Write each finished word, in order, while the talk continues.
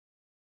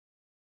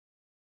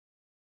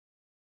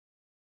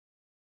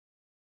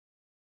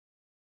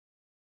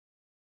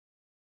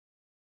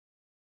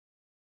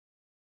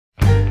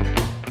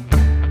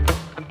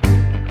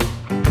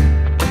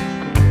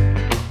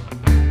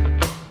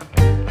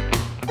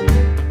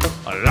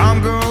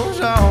Alarm goes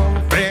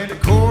off at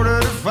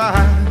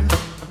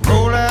 4:45.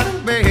 Roll out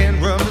of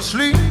bed, rub the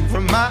sleep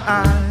from my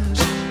eyes.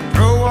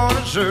 Throw on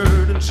a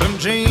shirt and some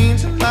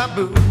jeans and my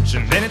boots,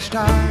 and then it's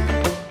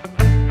time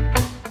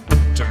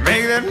to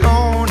make that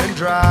morning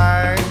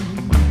drive.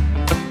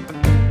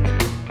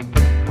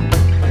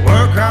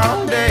 Work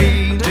all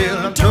day till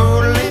I'm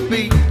totally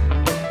beat.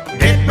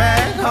 Get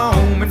back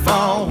home and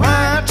fall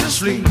right to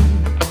sleep.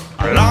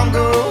 Alarm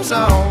goes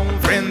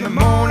off in the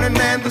morning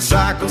and the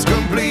cycle's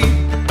complete.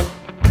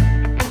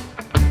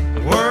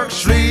 Work,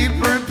 sleep,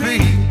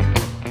 repeat.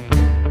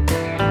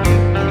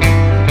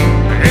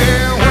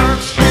 Yeah, work,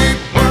 sleep,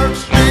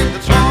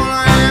 that's all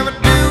I ever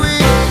do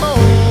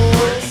anymore.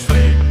 Work,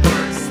 sleep,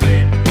 work,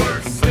 sleep,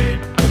 work, sleep.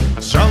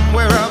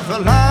 Somewhere up the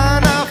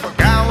line I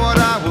forgot what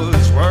I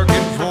was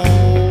working for.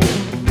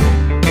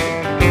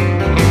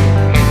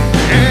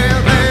 Yeah,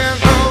 there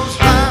goes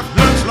life,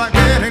 looks like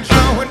it ain't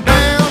slowing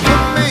down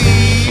for me.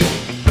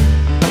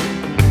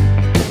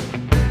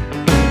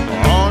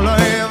 All I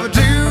ever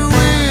do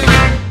is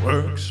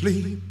work,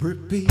 sleep,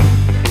 repeat.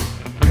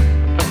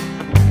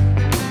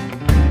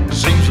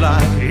 Seems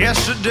like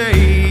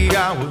yesterday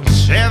I was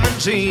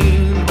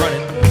 17,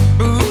 running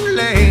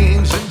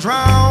bootlegs and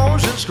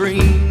draws and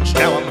screens.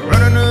 Now I'm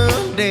running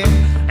up debt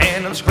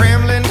and I'm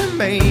scrambling to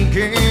make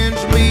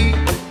ends meet.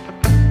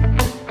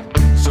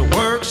 So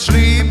work,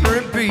 sleep,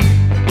 repeat.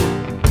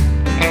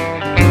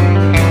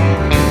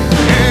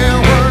 Yeah,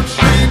 work,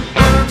 sleep,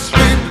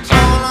 that's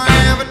all I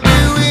ever do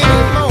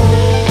anymore.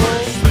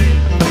 Work, sleep,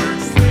 work,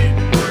 sleep,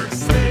 work,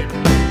 sleep.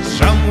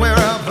 Somewhere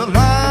up the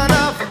line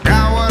I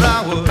forgot what I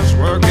was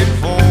working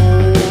for.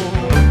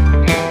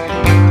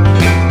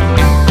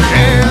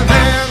 Yeah,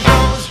 there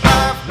goes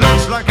life,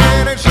 looks like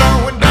it ain't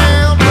slowing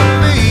down for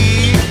me.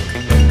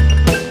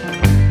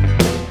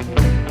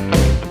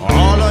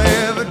 All I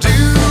ever do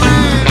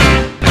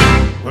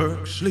is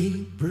work,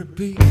 sleep,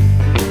 repeat.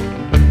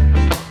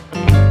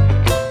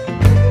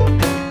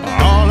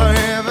 All I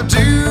ever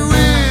do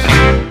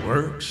is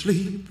work,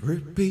 sleep,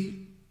 repeat.